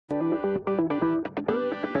So,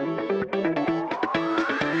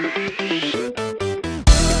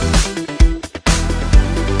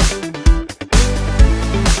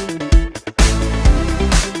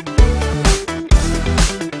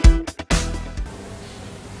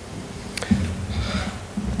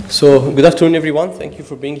 good afternoon, everyone. Thank you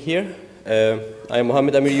for being here. I am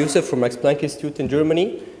Mohamed Amir Yosef from Max Planck Institute in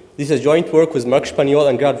Germany. This is joint work with Marc Spaniol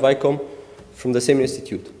and Gerhard Weikum from the same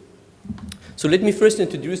institute. So let me first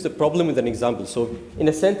introduce the problem with an example. So in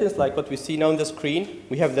a sentence like what we see now on the screen,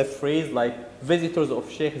 we have the phrase like visitors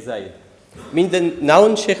of Sheikh Zayed. I mean, the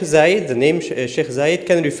noun Sheikh Zayed, the name Sheikh Zayed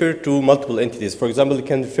can refer to multiple entities. For example, it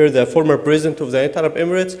can refer to the former president of the United Arab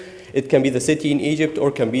Emirates, it can be the city in Egypt,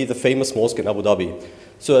 or can be the famous mosque in Abu Dhabi.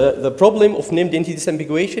 So the problem of named entity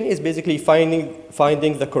disambiguation is basically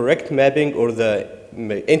finding the correct mapping or the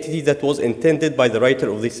entity that was intended by the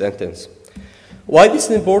writer of this sentence. Why this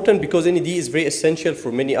is important? Because NED is very essential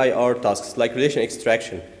for many IR tasks like relation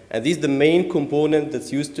extraction. And this is the main component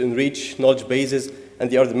that's used to enrich knowledge bases, and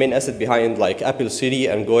they are the main asset behind like Apple Siri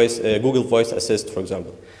and Google Voice Assist, for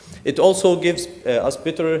example. It also gives us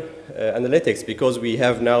better analytics because we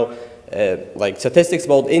have now like statistics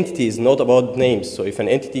about entities, not about names. So if an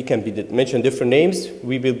entity can be mentioned different names,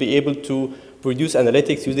 we will be able to produce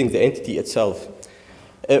analytics using the entity itself.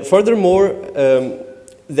 Furthermore,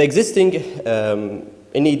 the existing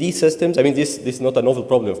NED systems, I mean, this is not a novel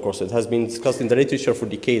problem, of course. It has been discussed in the literature for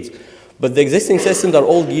decades. But the existing systems are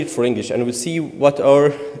all geared for English, and we'll see what are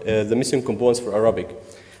the missing components for Arabic.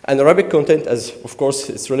 And Arabic content, as of course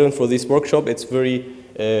it's relevant for this workshop, it's very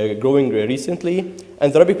growing recently.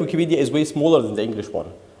 And the Arabic Wikipedia is way smaller than the English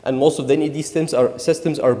one. And most of the NED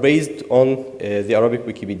systems are based on the Arabic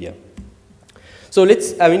Wikipedia. So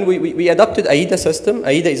we adopted AIDA system.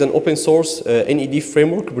 AIDA is an open source NED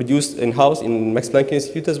framework produced in-house in Max Planck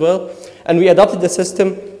Institute as well. And we adopted the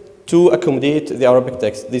system to accommodate the Arabic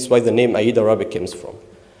text. This is why the name AIDArabic comes from.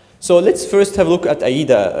 So let's first have a look at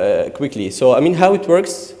AIDA quickly. So how it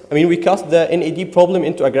works, we cast the NED problem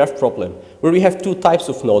into a graph problem where we have two types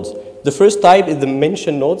of nodes. The first type is the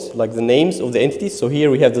mention nodes, like the names of the entities. So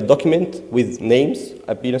here we have the document with names,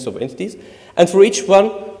 appearance of entities. And for each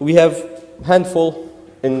one, we have handful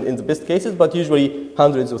in the best cases, but usually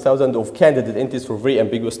hundreds of thousands of candidate entities for very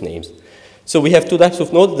ambiguous names. So we have two types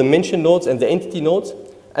of nodes, the mention nodes and the entity nodes.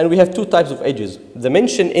 And we have two types of edges. The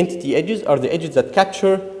mention entity edges are the edges that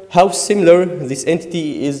capture how similar this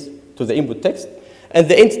entity is to the input text. And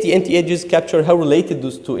the entity edges capture how related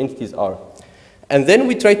those two entities are. And then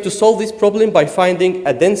we try to solve this problem by finding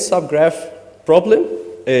a dense subgraph problem,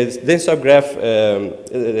 a dense subgraph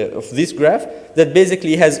of this graph that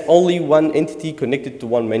basically has only one entity connected to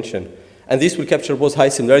one mention. And this will capture both high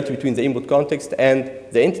similarity between the input context and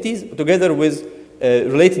the entities, together with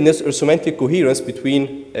relatedness or semantic coherence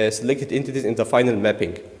between selected entities in the final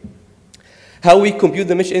mapping. How we compute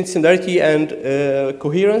the mention similarity and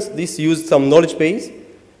coherence, this used some knowledge base.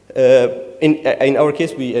 In our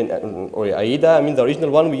case, or AIDA, the original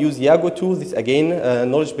one, we use Yago tool. This again, a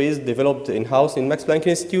knowledge base developed in-house in Max Planck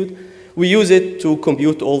Institute. We use it to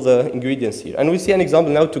compute all the ingredients here. And we see an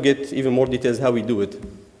example now to get even more details how we do it.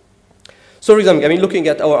 So for example, looking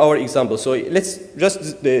at our example, so let's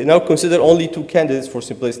just now consider only two candidates for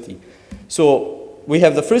simplicity. So we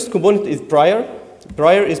have the first component is prior.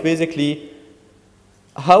 Prior is basically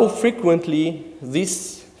how frequently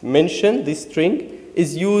this mention, this string,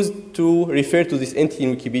 is used to refer to this entity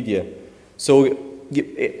in Wikipedia. So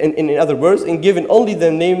in other words, in given only the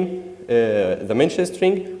name, the mention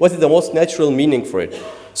string, what is the most natural meaning for it?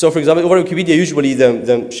 So for example, over Wikipedia, usually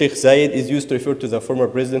the Sheikh Zayed is used to refer to the former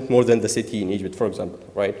president more than the city in Egypt, for example,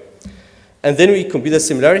 right? And then we compute the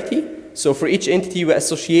similarity. So for each entity, we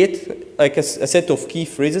associate like a set of key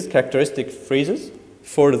phrases, characteristic phrases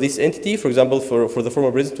for this entity. For example, for the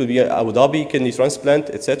former president, it would be Abu Dhabi, kidney transplant,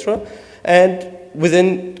 etc. And we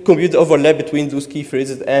then compute the overlap between those key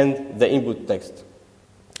phrases and the input text.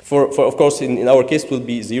 Of course, in our case, it will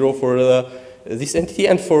be 0 for this entity,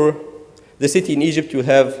 and for the city in Egypt, you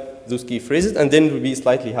have those key phrases, and then it will be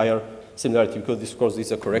slightly higher similarity because, of course, this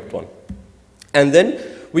is a correct one. And then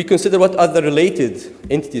we consider what are the related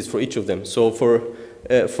entities for each of them. So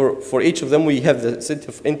for each of them, we have the set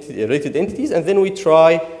of related entities, and then we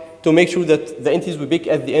try to make sure that the entities we pick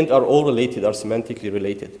at the end are all related, are semantically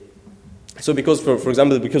related. So because, for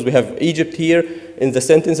example, because we have Egypt here in the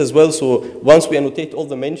sentence as well, so once we annotate all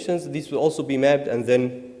the mentions, this will also be mapped, and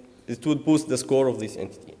then it will boost the score of this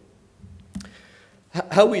entity.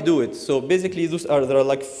 How we do it? So basically, there are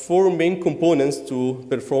like 4 main components to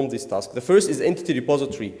perform this task. The first is entity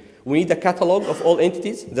repository. We need a catalog of all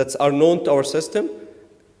entities that are known to our system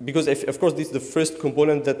because of course this is the first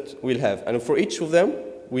component that we'll have. And for each of them,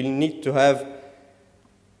 we'll need to have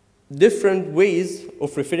different ways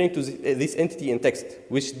of referring to this entity in text,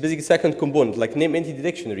 which is basically second component, like name entity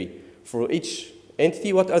dictionary. For each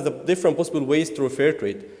entity, what are the different possible ways to refer to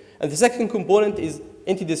it? And the second component is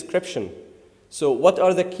entity description. So what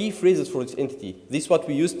are the key phrases for this entity? This is what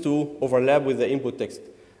we use to overlap with the input text.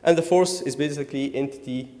 And the fourth is basically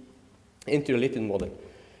entity-related model.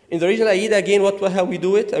 In the regional AIDA, again, how we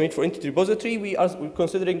do it? I mean, for entity repository, we're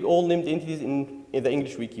considering all named entities in the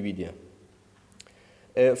English Wikipedia.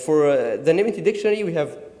 For the name entity dictionary, we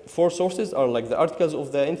have 4 sources, are like the articles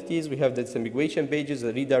of the entities, we have the disambiguation pages,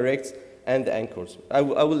 the redirects, and the anchors. I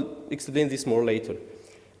will explain this more later.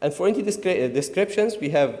 And for entity descriptions, we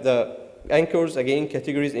have the anchors, again,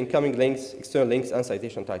 categories, incoming links, external links, and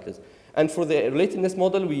citation titles. And for the relatedness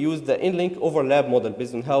model, we use the in-link overlap model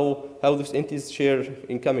based on how those entities share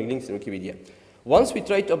incoming links in Wikipedia. Once we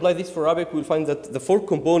try to apply this for Arabic, we'll find that the 4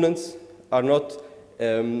 components are not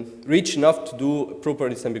rich enough to do proper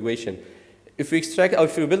disambiguation. If we extract, or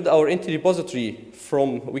if we build our entity repository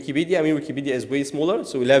from Wikipedia, I mean, Wikipedia is way smaller,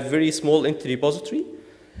 so we'll have very small entity repository.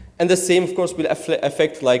 And the same, of course, will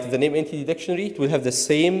affect like the name entity dictionary. It will have the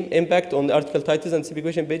same impact on the article titles and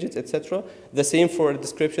disambiguation pages, etc. The same for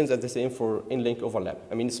descriptions and the same for in-link overlap.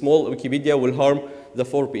 I mean, small Wikipedia will harm the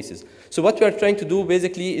 4 pieces. So what we are trying to do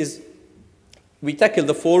basically is we tackle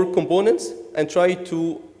the 4 components and try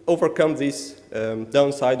to overcome this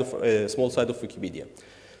downside of small side of Wikipedia.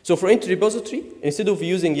 So for entity repository, instead of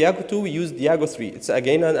using Diago 2, we use Diago 3. It's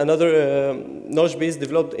again another knowledge base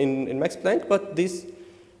developed in Max Planck, but this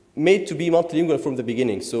made to be multilingual from the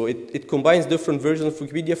beginning. So it combines different versions of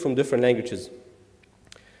Wikipedia from different languages.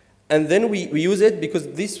 And then we use it because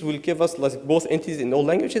this will give us like both entities in all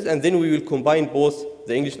languages, and then we will combine both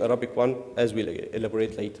the English and Arabic one, as we'll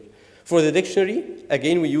elaborate later. For the dictionary,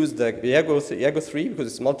 again, we use the Diago 3 because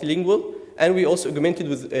it's multilingual, and we also augmented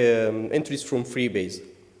with entries from Freebase.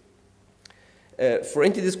 For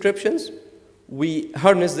entity descriptions, we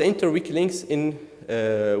harness the inter-wiki links in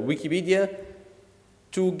Wikipedia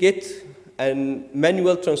to get a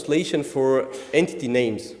manual translation for entity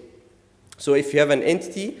names. So if you have an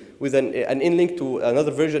entity with an in-link to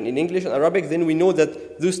another version in English and Arabic, then we know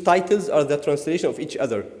that those titles are the translation of each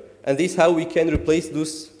other. And this is how we can replace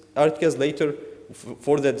those articles later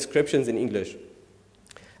for the descriptions in English.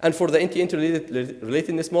 And for the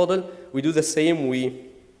entity-relatedness model, we do the same. We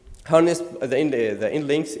harness the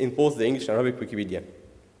in-links in both the English and Arabic Wikipedia.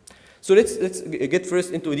 So let's get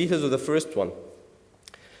first into the details of the first one.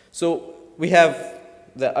 So we have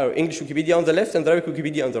our English Wikipedia on the left and the Arabic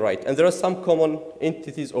Wikipedia on the right. And there are some common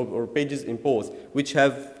entities or pages in both, which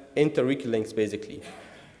have inter-wiki links, basically.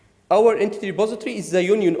 Our entity repository is the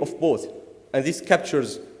union of both. And this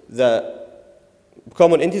captures the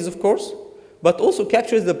common entities, of course, but also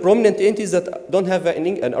captures the prominent entities that don't have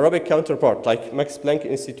an Arabic counterpart, like Max Planck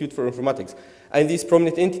Institute for Informatics. And this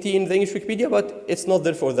prominent entity in the English Wikipedia, but it's not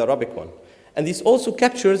there for the Arabic one. And this also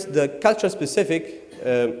captures the culture-specific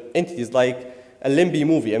entities, like a Limby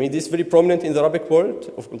movie. I mean, this is very prominent in the Arabic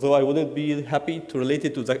world, although I wouldn't be happy to relate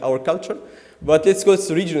it to our culture. But let's go, it's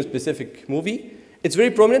a regional-specific movie. It's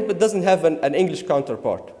very prominent, but doesn't have an English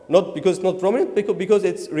counterpart. Not because it's not prominent, because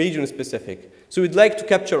it's region-specific. So we'd like to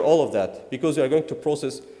capture all of that, because we are going to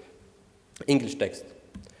process English text.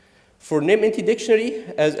 For name entity dictionary,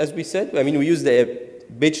 as we said, I mean, we use the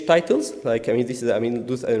page titles, like, I mean, this is, I mean,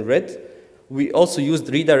 those are in red. We also used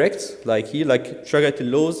redirects, like here, like targeted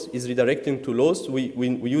laws is redirecting to laws. We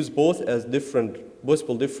use both as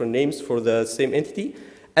possible different names for the same entity.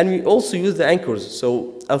 And we also use the anchors.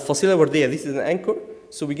 So al-fasila wardiyya, this is an anchor.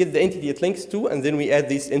 So we get the entity it links to, and then we add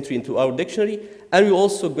this entry into our dictionary. And we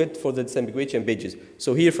also get for the disambiguation pages.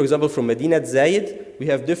 So here, for example, from Medinat Zayed, we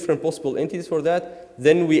have different possible entities for that.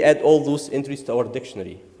 Then we add all those entries to our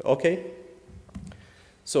dictionary. Okay?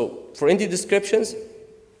 So for entity descriptions,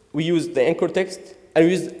 we use the anchor text, and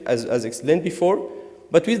we use, as explained before,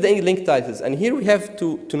 but with the link titles. And here we have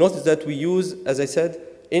to notice that we use, as I said,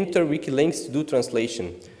 inter-wiki links to do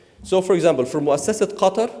translation. So for example, for Muassasat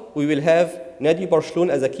Qatar, we will have Nadi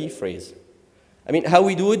Barcelona as a key phrase. I mean, how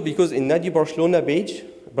we do it, because in Nadi Barcelona page,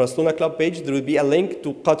 Barcelona Club page, there will be a link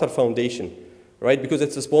to Qatar Foundation, right? Because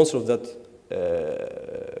it's a sponsor of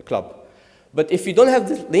that club. But if we don't have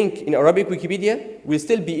this link in Arabic Wikipedia, we'll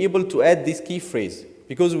still be able to add this key phrase,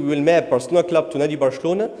 because we will map Barcelona Club to Nadi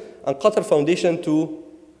Barcelona and Qatar Foundation to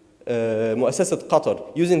Muassasat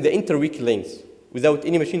Qatar using the inter-wiki links without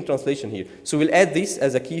any machine translation here. So we'll add this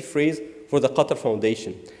as a key phrase for the Qatar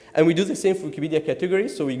Foundation. And we do the same for Wikipedia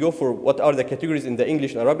categories. So we go for what are the categories in the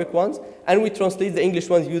English and Arabic ones, and we translate the English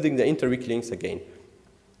ones using the inter-wiki links again.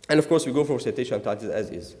 And of course, we go for citation and titles as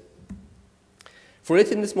is. For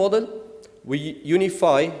relatedness model, we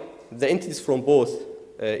unify the entities from both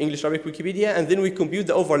English-Arabic Wikipedia, and then we compute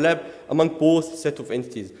the overlap among both set of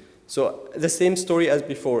entities. So the same story as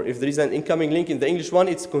before. If there is an incoming link in the English one,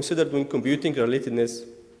 it's considered when computing relatedness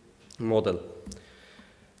model.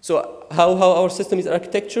 So how our system is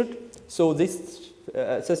architectured? So this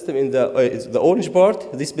system in the orange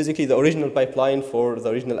part, this is basically the original pipeline for the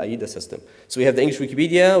original AIDA system. So we have the English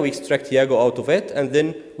Wikipedia, we extract Iago out of it, and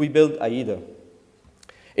then we build AIDA.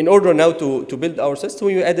 In order now to build our system,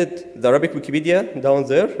 we added the Arabic Wikipedia down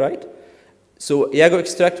there, right? So Iago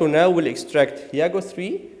extractor now will extract Iago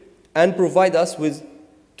 3 and provide us with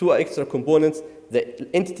 2 extra components, the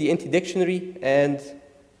entity dictionary and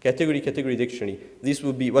category dictionary. This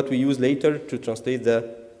will be what we use later to translate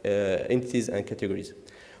the entities and categories.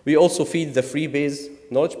 We also feed the freebase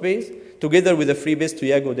knowledge base together with the freebase to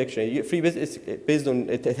Iago dictionary. Freebase is based on,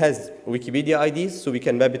 it has Wikipedia IDs, so we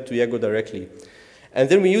can map it to Iago directly. And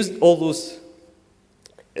then we used all those,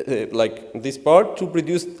 like this part, to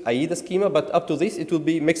produce AIDA schema, but up to this, it will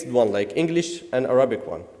be mixed one, like English and Arabic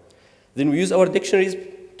one. Then we use our dictionaries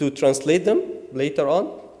to translate them later on,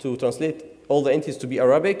 to translate all the entities to be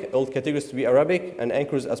Arabic, all categories to be Arabic, and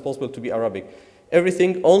anchors as possible to be Arabic.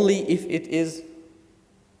 Everything only if it is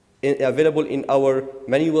available in our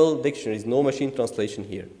manual dictionaries, no machine translation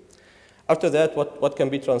here. After that, what can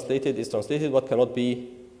be translated is translated, what cannot be,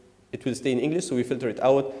 it will stay in English, so we filter it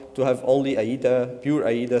out to have only AIDA, pure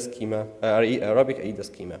AIDA schema, Arabic AIDA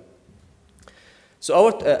schema. So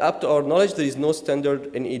up to our knowledge, there is no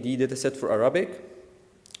standard NAD dataset for Arabic.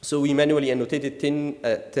 So we manually annotated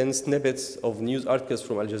 10 snippets of news articles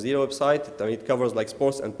from Al Jazeera website. I mean, it covers like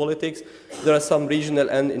sports and politics. There are some regional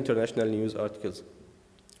and international news articles.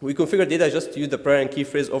 We configure data just to use the prior and key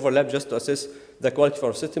phrase overlap just to assess the quality of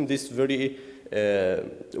our system. This is very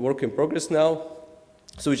work in progress now.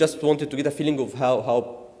 So we just wanted to get a feeling of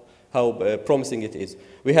how promising it is.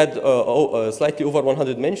 We had slightly over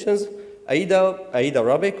 100 mentions.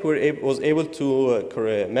 AIDArabic was able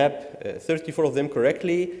to map 34 of them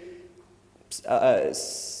correctly.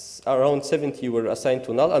 Around 70 were assigned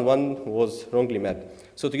to null, and 1 was wrongly mapped.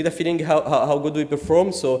 So to get a feeling how good we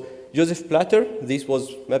perform, so Joseph Platter, this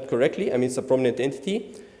was mapped correctly. I mean, it's a prominent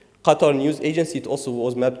entity. Qatar News Agency, it also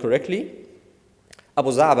was mapped correctly.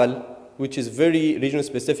 Abu Zabal, which is very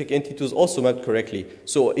region-specific entity, was also mapped correctly.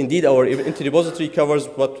 So indeed, our entity repository covers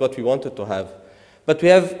what we wanted to have. But we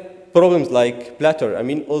have problems like Platter. I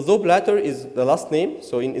mean, although Platter is the last name,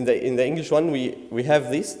 so in the English one, we have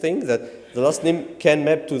this thing that the last name can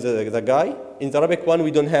map to the guy. In the Arabic one,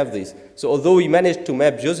 we don't have this. So although we managed to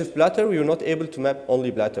map Joseph Platter, we were not able to map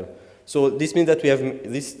only Platter. So this means that we have,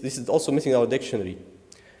 this is also missing our dictionary.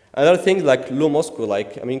 Another thing like low Moscow,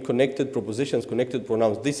 like, I mean, connected propositions, connected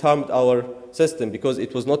pronouns, this harmed our system because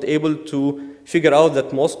it was not able to figure out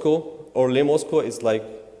that Moscow or Le Moscow is like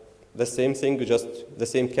the same thing, just the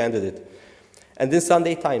same candidate. And then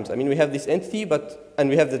Sunday Times. I mean, we have this entity, and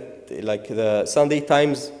we have the Sunday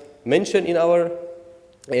Times mentioned in our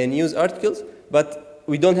news articles, but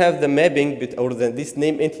we don't have the mapping or this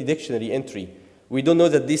name entity dictionary entry. We don't know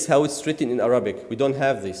that this how it's written in Arabic. We don't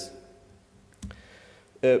have this.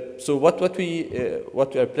 So what we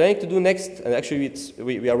are planning to do next, and actually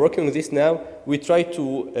we are working on this now, we try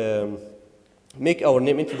to make our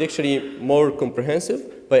name entity dictionary more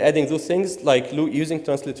comprehensive by adding those things like using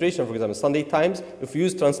transliteration, for example. Sunday Times, if we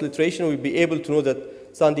use transliteration, we'll be able to know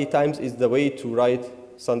that Sunday Times is the way to write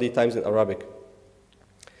Sunday Times in Arabic.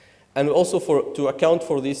 And also to account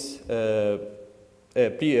for this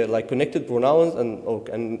like connected pronouns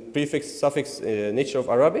and prefix, suffix nature of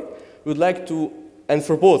Arabic, we would like to, and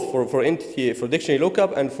for both, for dictionary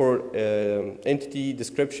lookup and for entity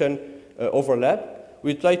description overlap,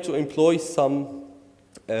 we try to employ some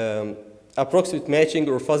approximate matching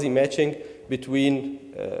or fuzzy matching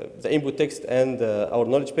between the input text and our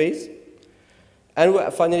knowledge base.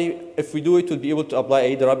 And finally, if we do it, we'll be able to apply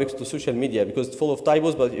AIDArabic to social media because it's full of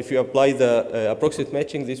typos, but if you apply the approximate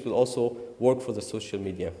matching, this will also work for the social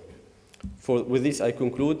media. With this, I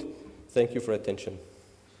conclude. Thank you for attention.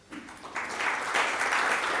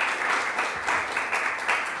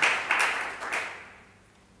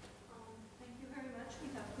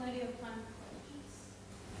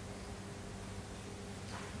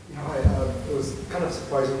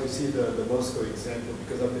 Surprising to see the Moscow example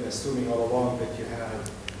because I've been assuming all along that you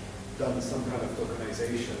have done some kind of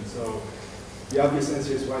tokenization. So the obvious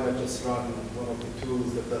answer is why not just run one of the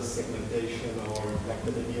tools that does segmentation or like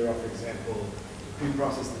the Linear, for example,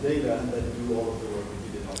 pre-process the data and then do all of the work that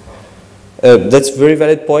you did on top. That's a very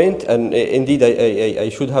valid point, and indeed I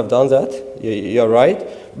should have done that. You're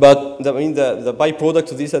right. But I mean, the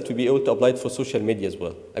byproduct of this had to be able to apply it for social media as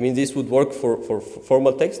well. I mean, this would work for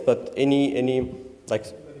formal text, but any like.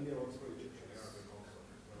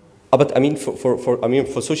 But I mean,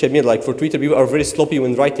 for social media, like for Twitter, people are very sloppy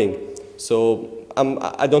when writing. So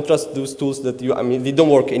I don't trust those tools that I mean, they don't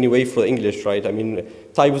work anyway for English, right? I mean,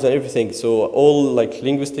 typos and everything. So all like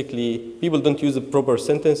linguistically, people don't use the proper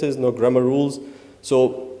sentences, no grammar rules.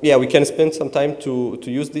 So yeah, we can spend some time to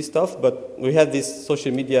use this stuff, but we had this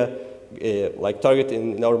social media like target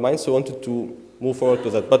in our minds, so we wanted to move forward to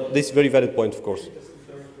that. But this is a very valid point, of course.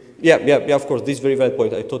 Yeah, of course, this is a very valid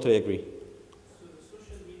point. I totally agree. So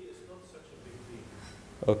social media is not such a big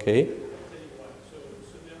deal. Okay. I'll tell you why.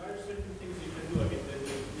 So there are certain things you can do. I mean,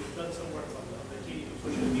 you've done some work on the key of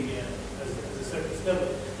social media as a surface level,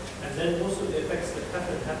 and then most of the effects that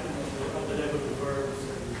happen on the level of verbs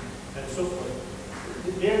and so forth.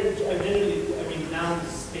 There, generally, I mean, nouns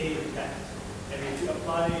stay intact. I mean, to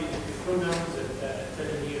apply the pronouns at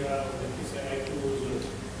Telenira or the PCI tools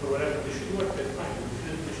or whatever, they should work very fine.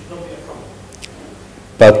 There should not be a problem.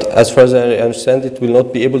 But as far as I understand, it will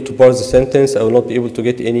not be able to parse the sentence. I will not be able to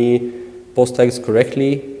get any post tags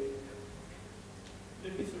correctly.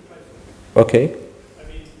 Let me surprise you. Okay. I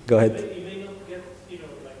mean, go ahead. You may not get, you know,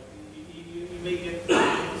 like, you may get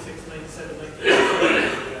 96, 97, 98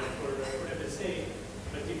 for MSA,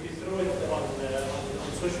 but if you throw it on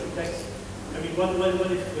social text, I mean,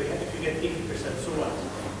 what if you get 80%, so what?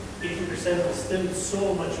 80% is still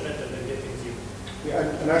so much better than getting 0. Yeah,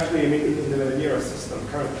 and actually, I mean, in the Amira system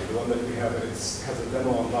currently, the one that we have, has a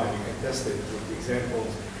demo online. You can test it with the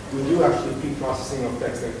examples. We do actually pre-processing of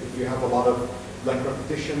text. Like if you have a lot of like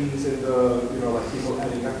repetitions in the, you know, like people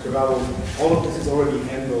adding extra vowels, all of this is already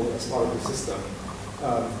handled as part of the system.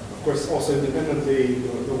 Of course, also independently, you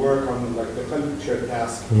know, the work on like the culture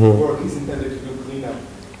task, work is intended to do cleanup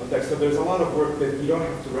of text. So there's a lot of work that you don't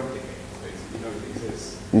have to replicate. Basically, you know, it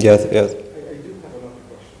exists. Yes. I do have another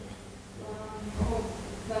question.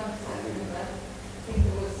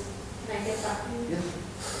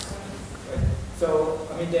 So,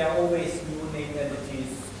 I mean, there are always new name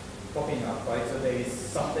entities popping up, right? So there is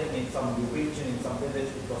something in some new region, in some village,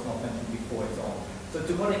 it was not mentioned before, and so on. So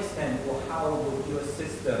to what extent or how would your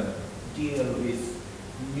system deal with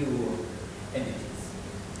new entities?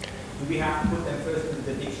 Do we have to put them first into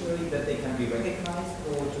the dictionary that they can be recognized,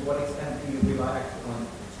 or to what extent do you rely on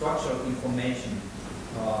structural information?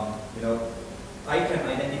 You know, I can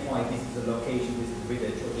identify this is a location, this is a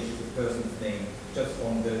village, or this is a person's name, just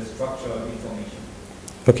from the structural information.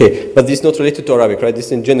 Okay, but this is not related to Arabic, right? This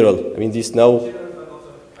is in general. I mean, this now. In general, but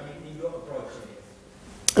also, I mean, in your approach,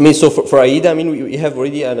 yes. I mean, so for AIDA, I mean, we have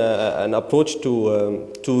already an approach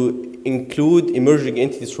to include emerging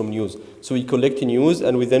entities from news. So we collect news,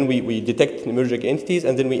 and then we detect emerging entities,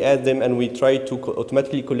 and then we add them, and we try to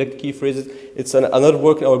automatically collect key phrases. It's another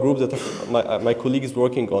work in our group that my colleague is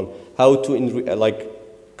working on, how to like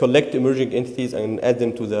collect emerging entities and add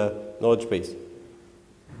them to the knowledge base.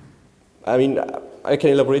 I mean, I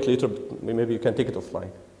can elaborate later, but maybe you can take it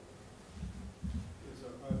offline. So,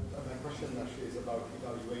 my question actually is about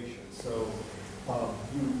evaluation. So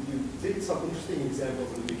you did some interesting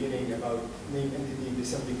examples in the beginning about name entity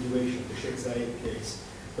disambiguation, the Sheikh Zayed case.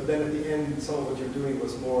 But then at the end, some of what you're doing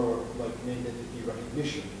was more like name entity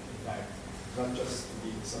recognition, in fact, not just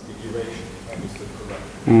the disambiguation, if I understood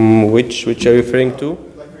correctly. Which are you referring to?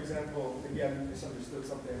 Like, for example, maybe I misunderstood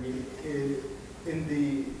something. I mean, in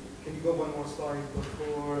the, can you go one more slide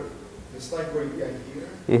before the slide where you here?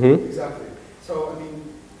 Mm-hmm. Exactly. So, I mean,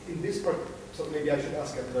 in this part, so maybe I should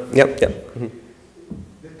ask a clarification. Yep. Mm-hmm.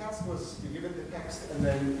 The task was you give it the text and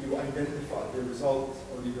then you identify the result,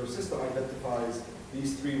 or your system identifies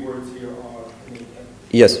these 3 words here are name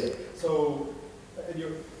entity. Yes. So,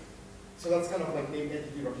 so that's kind of like name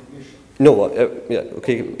entity recognition. No, yeah,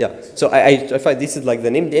 okay, yeah. So I find this is like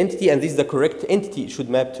the named entity, and this is the correct entity it should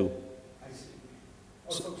map to. I see.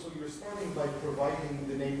 Oh, so you're starting by providing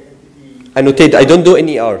the name entity. Annotate, I don't do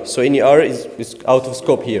any R, so any R is out of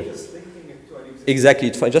scope here. Just linking it to an existing.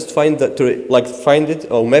 Exactly, just find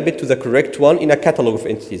it or map it to the correct one in a catalog of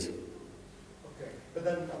entities. Okay, but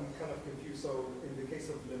then I'm kind of confused. So in the case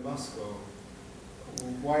of the Moscow,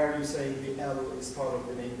 why are you saying the L is part of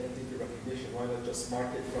the named entity recognition? Why not just mark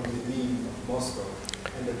it from the name of Moscow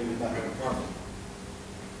and then you would not have a problem?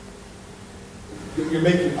 You're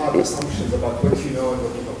making odd assumptions about what you know and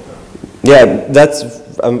what you don't know. Yeah, that's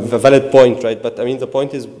a valid point, right? But I mean, the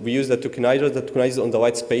point is we use the tokenizer that tokenizes on the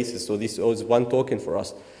white spaces. So this is one token for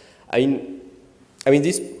us. I mean,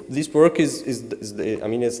 this work is I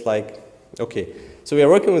mean, it's like, okay. So we are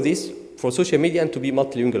working with this. for social media and to be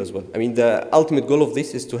multilingual as well. I mean, the ultimate goal of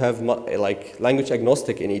this is to have like language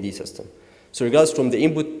agnostic NAD system. So regardless from the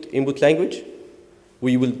input language,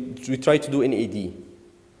 we try to do NAD.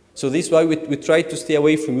 So this is why we try to stay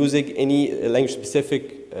away from using any language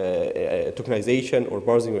specific tokenization or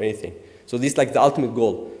parsing or anything. So this is like the ultimate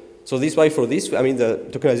goal. So this is why for this, I mean, the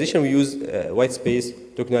tokenization we use white space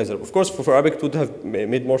tokenizer. Of course, for Arabic it would have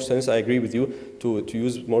made more sense, I agree with you, to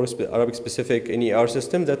use more Arabic specific NER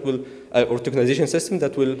system that will, or tokenization system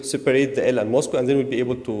that will separate the L and Moscow, and then we'll be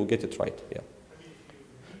able to get it right, yeah. I mean, if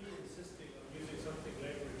you're really insisting on using something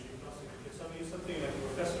language agnostic, use something like a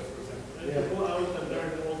professor, for example, and you go out and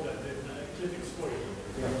learn all that in clinics for you.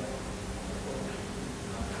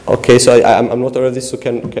 Okay, so I'm not aware of this, so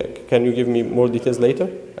can you give me more details later?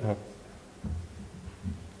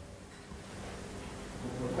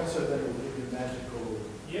 Professor then will give you magical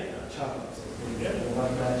chocolates. Yeah.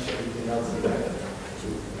 Not match everything else.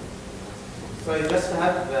 So I just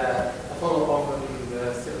have a follow-up on the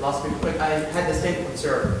last week, but I had the same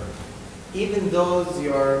concern. Even though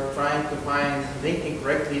you're trying to find linking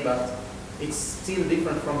correctly, but it's still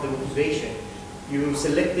different from the motivation. You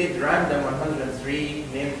selected random 103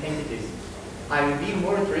 named entities. I would be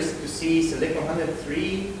more interested to see select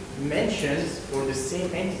 103 mentions for the same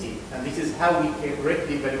entity, and this is how we can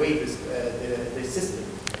correctly evaluate this, the system.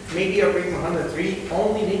 Maybe you're picking 103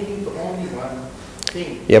 only linking to only one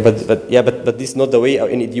thing. Yeah, but this is not the way our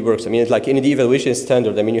NAD works. I mean, it's like NAD evaluation is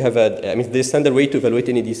standard. I mean, you have there's standard way to evaluate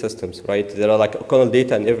NAD systems, right? There are like O'Connell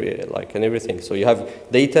data and everything. So you have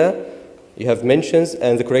data, you have mentions,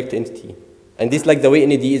 and the correct entity. And this is like the way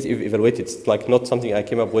NAD is evaluated. It's like not something I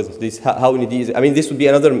came up with. This how NAD is. I mean, this would be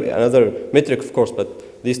another metric, of course,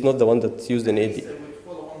 but this is not the one that's used in NAD.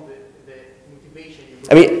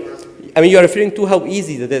 I mean, you are referring to how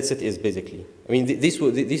easy the data set is, basically. I mean,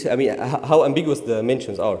 I mean, how ambiguous the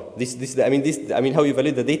mentions are. I mean, how you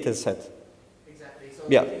evaluate the data set. Exactly. So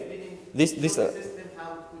yeah. This system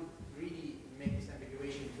how it could really make this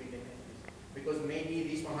ambiguation between the entities, because maybe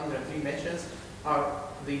these 103 mentions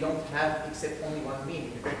they don't have except only one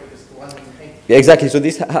meaning. One meaning. Yeah, exactly. So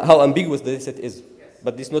this how ambiguous the data set is.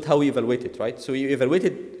 But this is not how we evaluate it, right? So you evaluate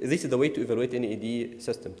it, this is the way to evaluate any NAD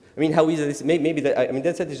system. I mean, how easy this, maybe, I mean,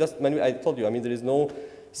 that set is just, I told you, I mean, there is no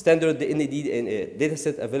standard NAD data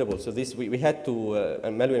set available. So this, we had to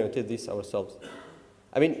manually annotate this ourselves.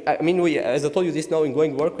 I mean, we, as I told you, this now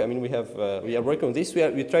ongoing work, I mean, we are working on this.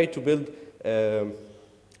 We try to build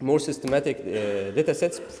more systematic data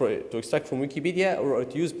sets to extract from Wikipedia or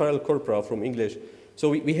to use parallel corpora from English. So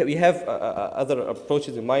we have other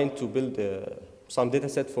approaches in mind to build some data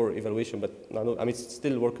set for evaluation, but no, I mean, it's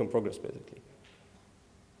still work in progress, basically.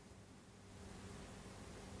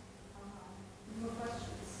 More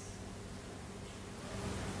questions?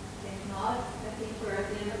 If not, I think we're at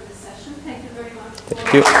the end of the session. Thank you very much.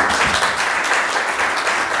 Thank you.